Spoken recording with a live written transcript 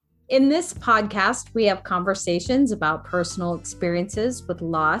In this podcast, we have conversations about personal experiences with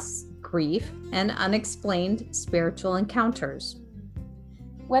loss, grief, and unexplained spiritual encounters.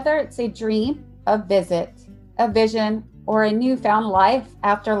 Whether it's a dream, a visit, a vision, or a newfound life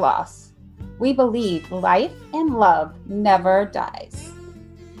after loss, we believe life and love never dies.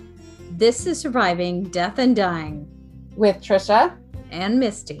 This is Surviving Death and Dying with Trisha and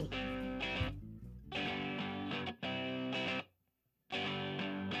Misty.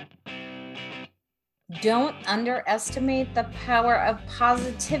 Don't underestimate the power of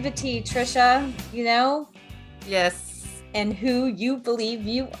positivity, Trisha, Yes. And who you believe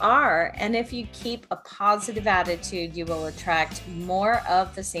you are. And if you keep a positive attitude, you will attract more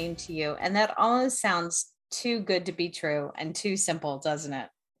of the same to you. And that almost sounds too good to be true and too simple, doesn't it?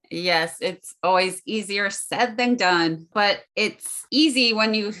 Yes, it's always easier said than done, but it's easy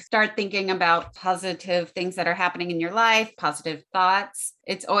when you start thinking about positive things that are happening in your life, positive thoughts.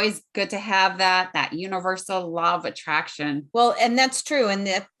 It's always good to have that universal law of attraction. Well, and that's true. And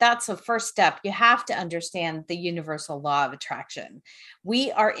that's the first step. You have to understand the universal law of attraction.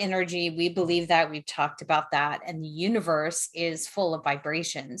 We are energy. We believe that. We've talked about that. And the universe is full of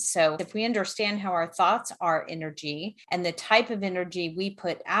vibrations. So if we understand how our thoughts are energy and the type of energy we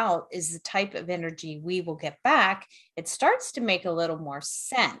put out is the type of energy we will get back, it starts to make a little more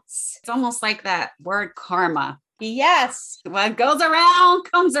sense. It's almost like that word karma. Yes. What goes around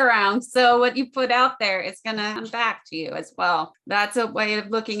comes around. So what you put out there is going to come back to you as well. That's a way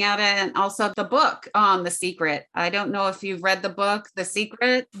of looking at it. And also the book on The Secret. I don't know if you've read the book, The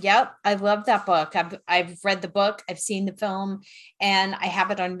Secret. Yep. I love that book. I've read the book. I've seen the film and I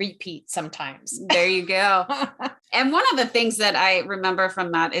have it on repeat sometimes. There you go. And one of the things that I remember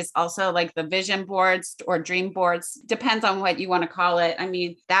from that is also like the vision boards or dream boards, depends on what you want to call it. I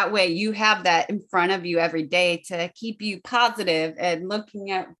mean, that way you have that in front of you every day to keep you positive and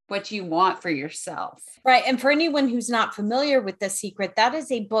looking at what you want for yourself. Right. And for anyone who's not familiar with The Secret, that is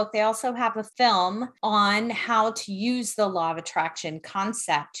a book. They also have a film on how to use the law of attraction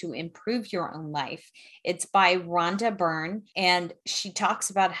concept to improve your own life. It's by Rhonda Byrne, and she talks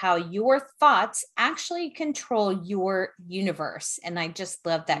about how your thoughts actually control your universe. And I just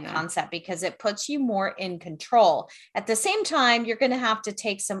love that concept because it puts you more in control. At the same time, you're going to have to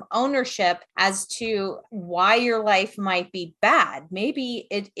take some ownership as to why your life might be bad. Maybe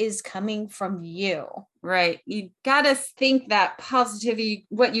it is coming from you. Right. You got to think that positivity,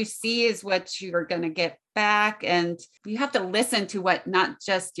 what you see is what you're going to get back. And you have to listen to what, not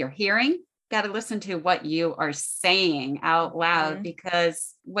just you're hearing, got to listen to what you are saying out loud,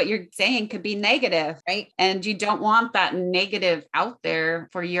 because what you're saying could be negative, right? And you don't want that negative out there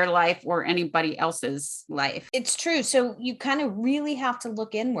for your life or anybody else's life. It's true. So you kind of really have to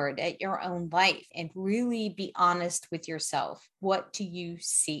look inward at your own life and really be honest with yourself. What do you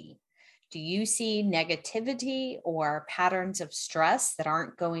see? Do you see negativity or patterns of stress that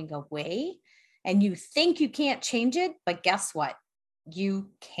aren't going away? And you think you can't change it, but guess what? You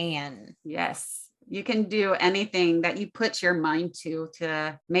can. Yes. You can do anything that you put your mind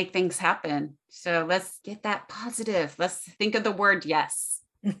to make things happen. So let's get that positive. Let's think of the word yes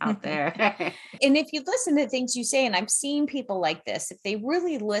out there. And if you listen to things you say, and I've seen people like this, if they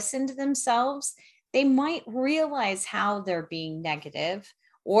really listen to themselves, they might realize how they're being negative.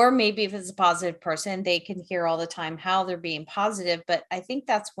 Or maybe if it's a positive person, they can hear all the time how they're being positive. But I think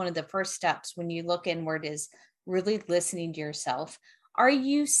that's one of the first steps when you look inward is really listening to yourself. Are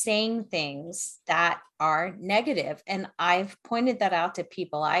you saying things that are negative? And I've pointed that out to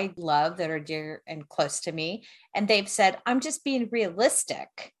people I love that are dear and close to me. And they've said, I'm just being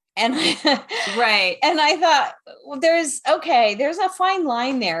realistic. And right. And I thought, well, there's a fine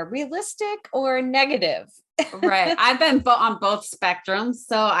line there, realistic or negative. Right. I've been on both spectrums.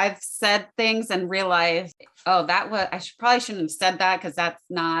 So I've said things and realized, probably shouldn't have said that because that's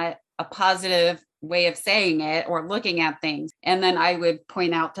not a positive way of saying it or looking at things. And then I would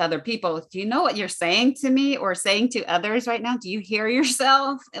point out to other people, do you know what you're saying to me or saying to others right now? Do you hear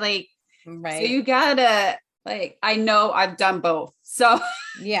yourself? Right. So you gotta, I know I've done both. So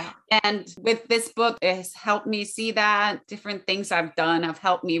yeah. And with this book, it has helped me see that different things I've done have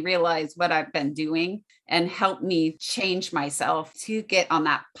helped me realize what I've been doing and helped me change myself to get on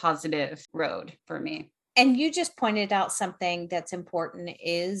that positive road for me. And you just pointed out something that's important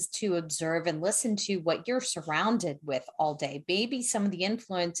is to observe and listen to what you're surrounded with all day. Maybe some of the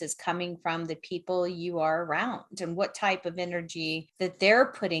influence is coming from the people you are around and what type of energy that they're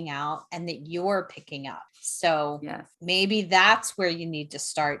putting out and that you're picking up. So Yes. maybe that's where you need to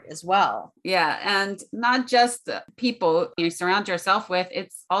start as well. Yeah. And not just the people you surround yourself with,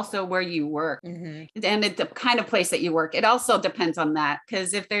 it's also where you work. Mhm. And the kind of place that you work. It also depends on that.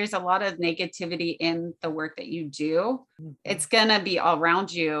 Because if there's a lot of negativity in the work that you do, it's gonna be all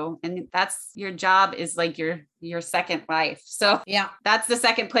around you. And that's your job is like your second life. So Yeah. that's the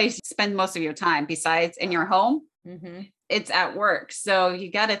second place you spend most of your time besides in your home. Mhm. It's at work. So you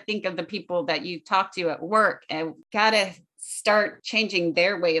got to think of the people that you talk to at work and got to start changing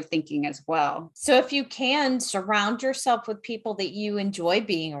their way of thinking as well. So if you can surround yourself with people that you enjoy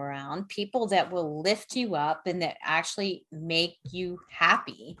being around, people that will lift you up and that actually make you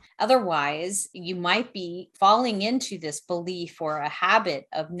happy. Otherwise, you might be falling into this belief or a habit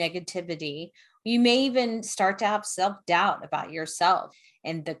of negativity. You may even start to have self-doubt about yourself.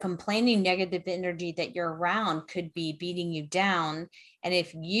 And the complaining negative energy that you're around could be beating you down. And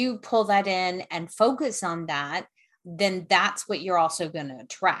if you pull that in and focus on that, then that's what you're also going to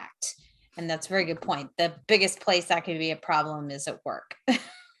attract. And that's a very good point. The biggest place that could be a problem is at work.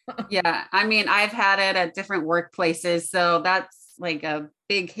 Yeah. I mean, I've had it at different workplaces. So that's like a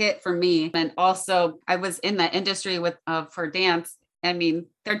big hit for me. And also, I was in the industry with for dance. I mean,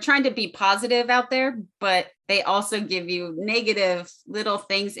 they're trying to be positive out there, but they also give you negative little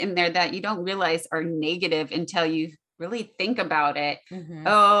things in there that you don't realize are negative until you really think about it. Mhm.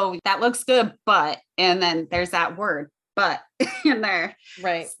 Oh, that looks good, but, and then there's that word, but in there.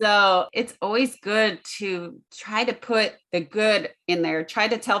 Right. So it's always good to try to put the good in there, try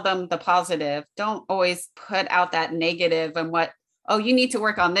to tell them the positive. Don't always put out that negative and what, oh, you need to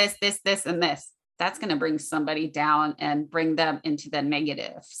work on this, this, and this. That's going to bring somebody down and bring them into the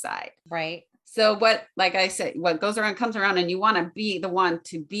negative side. Right. So what, like I said, what goes around comes around, and you want to be the one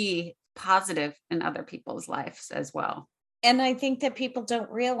to be positive in other people's lives as well. And I think that people don't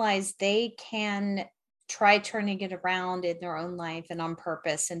realize they can try turning it around in their own life and on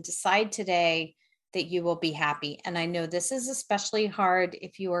purpose and decide today that you will be happy. And I know this is especially hard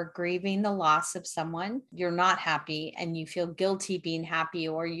if you are grieving the loss of someone, you're not happy and you feel guilty being happy,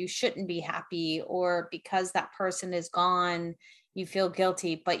 or you shouldn't be happy, or because that person is gone, you feel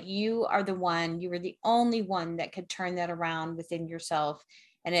guilty. But you are the one, you are the only one that could turn that around within yourself.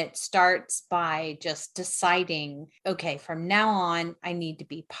 And it starts by just deciding, okay, from now on, I need to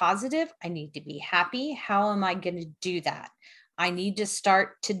be positive. I need to be happy. How am I going to do that? I need to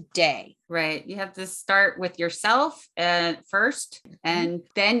start today. Right. You have to start with yourself first, and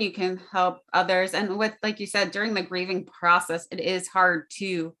then you can help others. And with, like you said, during the grieving process, it is hard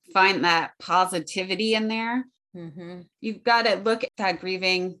to find that positivity in there. Mm-hmm. You've got to look at that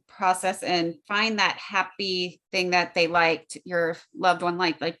grieving process and find that happy thing that they liked, your loved one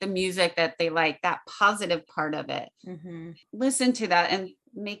liked, like the music that they like, that positive part of it. Mm-hmm. Listen to that and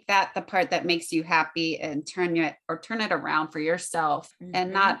make that the part that makes you happy, and turn it around for yourself,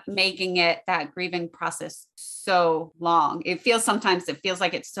 and not making it that grieving process so long. Sometimes it feels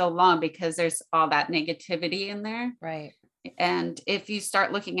like it's so long because there's all that negativity in there. Right. And if you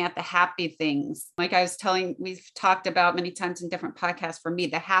start looking at the happy things, like I was telling, we've talked about many times in different podcasts, for me,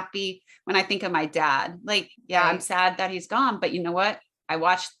 the happy, when I think of my dad, like, yeah, I'm sad that he's gone, but you know what? I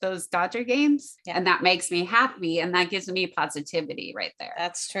watched those Dodger games and that makes me happy. And that gives me positivity right there.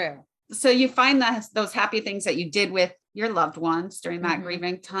 That's true. So you find those happy things that you did with your loved ones during that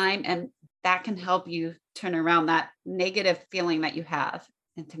grieving time, and that can help you turn around that negative feeling that you have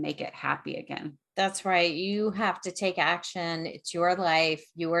and to make it happy again. That's right. You have to take action. It's your life.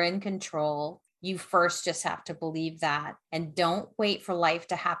 You are in control. You first just have to believe that, and don't wait for life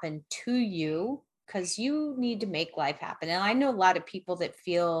to happen to you, because you need to make life happen. And I know a lot of people that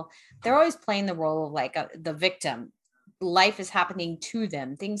feel they're always playing the role of like the victim. Life is happening to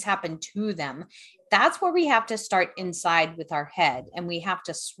them. Things happen to them. That's where we have to start inside with our head. And we have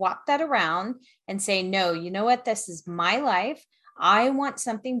to swap that around and say, no, you know what? This is my life. I want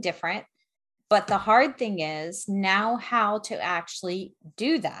something different. But the hard thing is now how to actually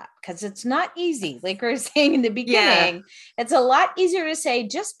do that, because it's not easy. Like we were saying in the beginning, it's a lot easier to say,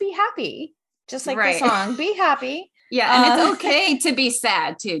 just be happy, just like the song, be happy. Yeah. And it's okay to be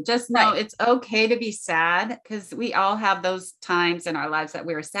sad too. Just know it's okay to be sad, because we all have those times in our lives that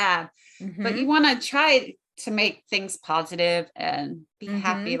we were sad, but you want to try to make things positive and be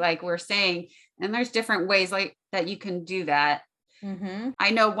happy, like we're saying. And there's different ways like that you can do that.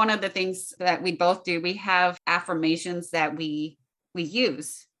 I know one of the things that we both do, we have affirmations that we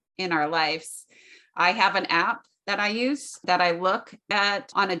use in our lives. I have an app that I use that I look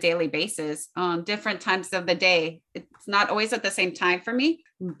at on a daily basis on different times of the day. It's not always at the same time for me,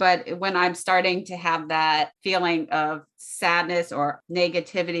 but when I'm starting to have that feeling of sadness or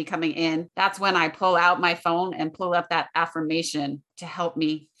negativity coming in, that's when I pull out my phone and pull up that affirmation to help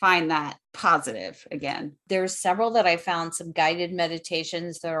me find that positive again. There's several that I found, some guided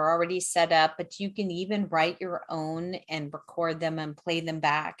meditations that are already set up, but you can even write your own and record them and play them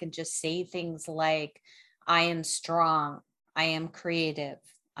back and just say things like, I am strong, I am creative,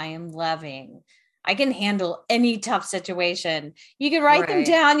 I am loving, I can handle any tough situation. You can write them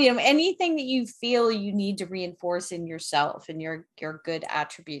down, anything that you feel you need to reinforce in yourself and your good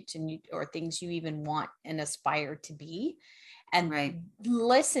attributes and or things you even want and aspire to be, and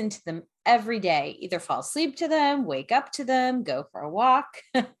listen to them every day. Either fall asleep to them, wake up to them, go for a walk.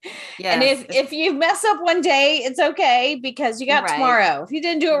 And if you mess up one day, it's okay, because you got tomorrow. If you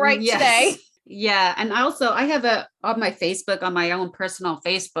didn't do it right today. Yeah. And also I have on my Facebook, on my own personal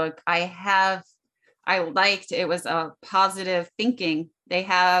Facebook, it was a positive thinking. They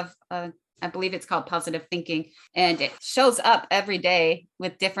have, I believe it's called positive thinking, and it shows up every day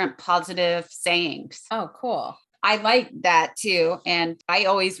with different positive sayings. Oh, cool. I like that too. And I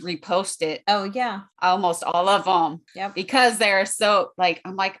always repost it. Oh yeah. Almost all of them. Yep. Because they're so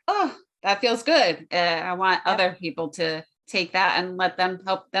I'm like, oh, that feels good. I want other people to take that and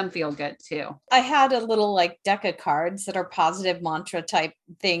help them feel good too. I had a little deck of cards that are positive mantra type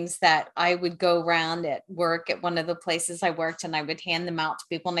things that I would go around at work at one of the places I worked, and I would hand them out to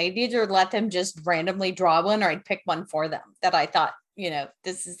people, and I'd either let them just randomly draw one or I'd pick one for them that I thought,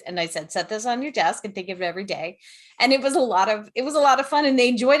 this is, and I said, set this on your desk and think of it every day. And it was a lot of fun, and they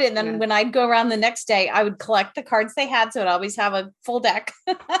enjoyed it. And then when I'd go around the next day, I would collect the cards they had. So I'd always have a full deck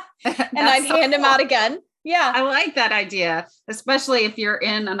and I'd hand them out again. Yeah. I like that idea, especially if you're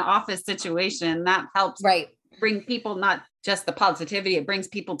in an office situation. That helps bring people, not just the positivity, it brings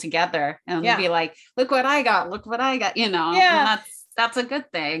people together and be like, look what I got, Yeah. And that's a good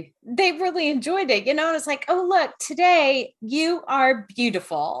thing. They really enjoyed it, and it's like, oh, look, today you are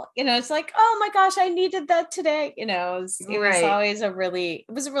beautiful. It's like, oh my gosh, I needed that today. It was always a really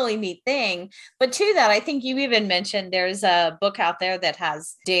neat thing. But to that, I think you even mentioned there's a book out there that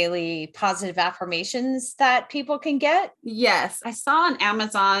has daily positive affirmations that people can get. Yes. I saw on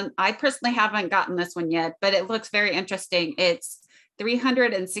Amazon. I personally haven't gotten this one yet, but it looks very interesting. It's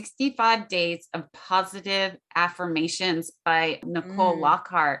 365 Days of Positive Affirmations by Nicole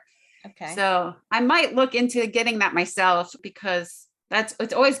Lockhart. Okay. So I might look into getting that myself, because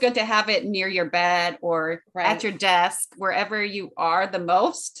it's always good to have it near your bed or at your desk, wherever you are the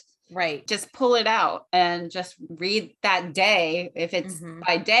most. Right. Just pull it out and just read that day. If it's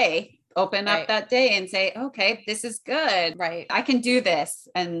by day, open up that day and say, okay, this is good. Right. I can do this.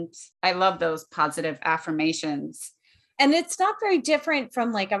 And I love those positive affirmations. And it's not very different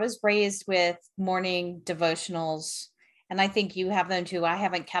from I was raised with morning devotionals, and I think you have them too. I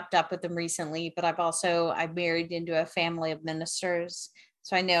haven't kept up with them recently, but I'm married into a family of ministers.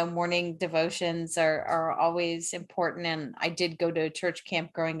 So I know morning devotions are always important. And I did go to a church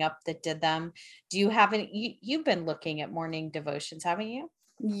camp growing up that did them. Do you have any, you've been looking at morning devotions, haven't you?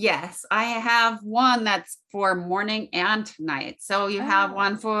 Yes, I have one that's for morning and night. So you have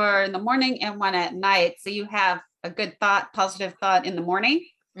one for in the morning and one at night. So you have a good thought, positive thought in the morning,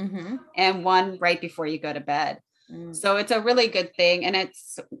 and one right before you go to bed. So it's a really good thing. And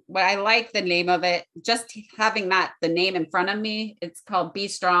it's what I like the name of it, just having the name in front of me. It's called Be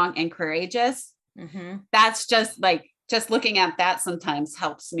Strong and Courageous. That's just looking at that sometimes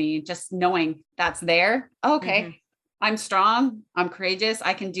helps me, just knowing that's there. Okay. I'm strong. I'm courageous.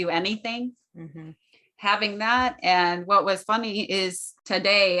 I can do anything. Having that. And what was funny is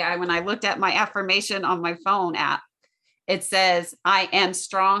today, when I looked at my affirmation on my phone app, it says, I am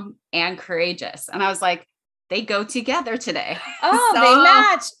strong and courageous. And I was like, they go together today. Oh, so, they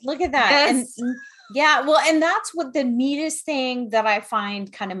matched. Look at that. Yes. And well, and that's what the neatest thing that I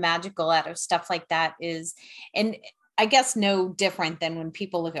find kind of magical out of stuff like that is, and I guess no different than when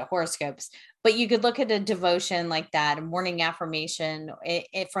people look at horoscopes, but you could look at a devotion like that, a morning affirmation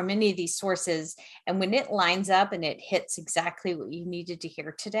from any of these sources. And when it lines up and it hits exactly what you needed to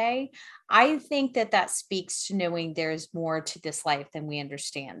hear today, I think that speaks to knowing there's more to this life than we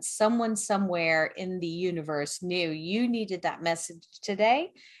understand. Someone somewhere in the universe knew you needed that message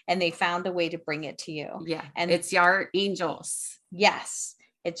today, and they found a way to bring it to you. Yeah. And it's your angels. Yes.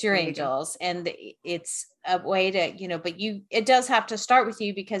 It's your angels. And it's a way to, but it does have to start with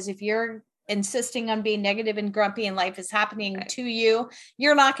you, because if you're insisting on being negative and grumpy and life is happening to you,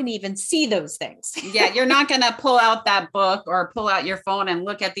 you're not going to even see those things. Yeah. You're not going to pull out that book or pull out your phone and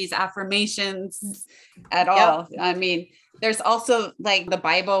look at these affirmations at all. I mean, there's also like the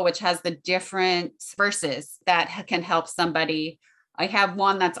Bible, which has the different verses that can help somebody. I have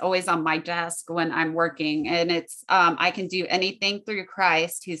one that's always on my desk when I'm working, and it's I can do anything through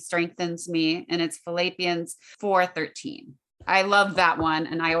Christ who strengthens me, and it's Philippians 4:13. I love that one,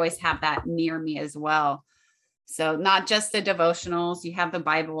 and I always have that near me as well. So not just the devotionals, you have the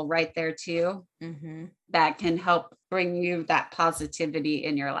Bible right there too, that can help bring you that positivity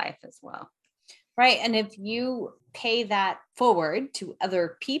in your life as well. Right. And if you pay that forward to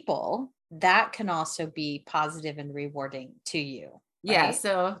other people, that can also be positive and rewarding to you. Right?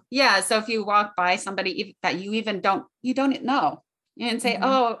 So if you walk by somebody that you don't know, and say,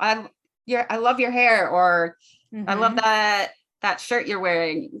 oh, I love your hair, or I love that shirt you're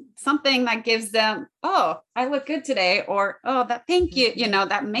wearing, something that gives them, oh, I look good today, or, oh, thank you.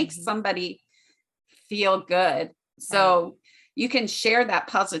 That makes somebody feel good. So you can share that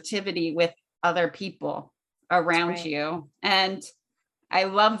positivity with other people around you. And I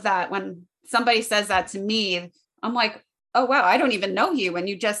love that when somebody says that to me, I'm like, oh, wow, I don't even know you. When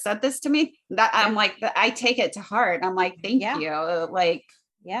you just said this to me, I'm like, I take it to heart. I'm like, thank you. Like,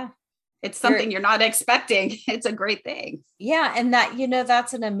 it's something you're not expecting. It's a great thing. Yeah. And that,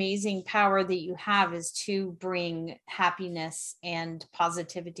 that's an amazing power that you have, is to bring happiness and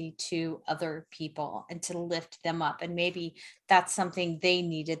positivity to other people and to lift them up. And maybe that's something they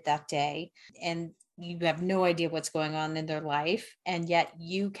needed that day. And you have no idea what's going on in their life. And yet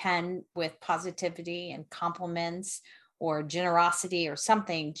you can, with positivity and compliments or generosity or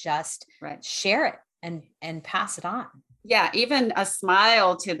something, just share it and pass it on. Yeah. Even a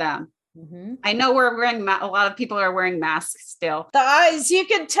smile to them. I know we're wearing, a lot of people are wearing masks still. The eyes, you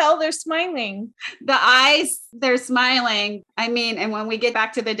can tell they're smiling. The eyes, they're smiling. I mean, and when we get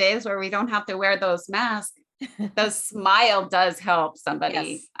back to the days where we don't have to wear those masks, the smile does help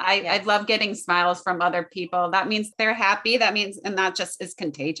somebody. I love getting smiles from other people. That means they're happy. And that just is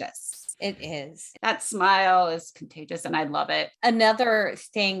contagious. It is. That smile is contagious, and I love it. Another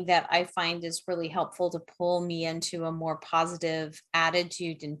thing that I find is really helpful to pull me into a more positive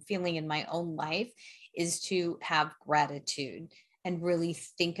attitude and feeling in my own life is to have gratitude and really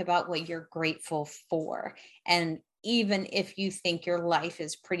think about what you're grateful for. And even if you think your life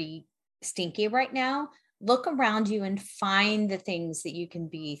is pretty stinky right now, look around you and find the things that you can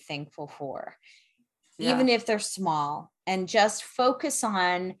be thankful for, even if they're small, and just focus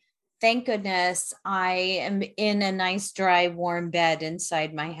on, thank goodness I am in a nice, dry, warm bed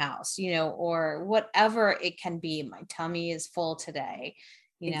inside my house, or whatever it can be. My tummy is full today.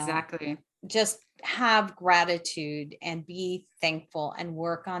 Exactly. Just have gratitude and be thankful and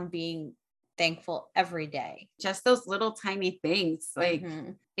work on being thankful every day. Just those little tiny things. Like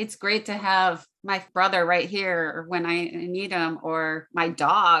it's great to have my brother right here when I need him, or my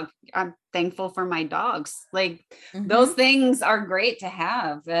dog. I'm thankful for my dogs. Like those things are great to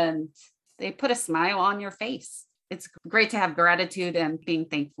have, and they put a smile on your face. It's great to have gratitude and being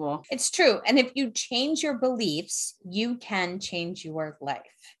thankful. It's true. And if you change your beliefs, you can change your life.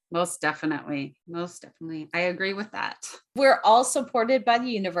 Most definitely. Most definitely. I agree with that. We're all supported by the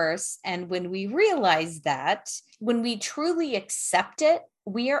universe. And when we realize that, when we truly accept it,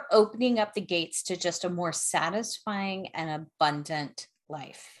 we are opening up the gates to just a more satisfying and abundant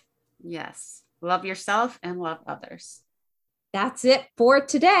life. Yes. Love yourself and love others. That's it for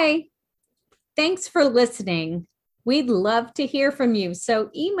today. Thanks for listening. We'd love to hear from you.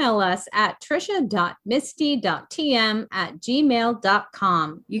 So email us at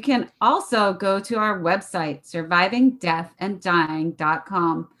trisha.misty.tm@gmail.com. You can also go to our website,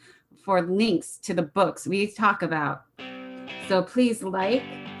 survivingdeathanddying.com, for links to the books we talk about. So please like,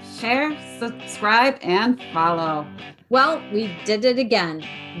 share, subscribe, and follow. Well, we did it again.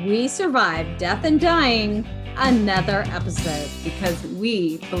 We survived death and dying, another episode. Because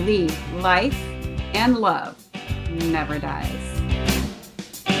we believe life and love never dies.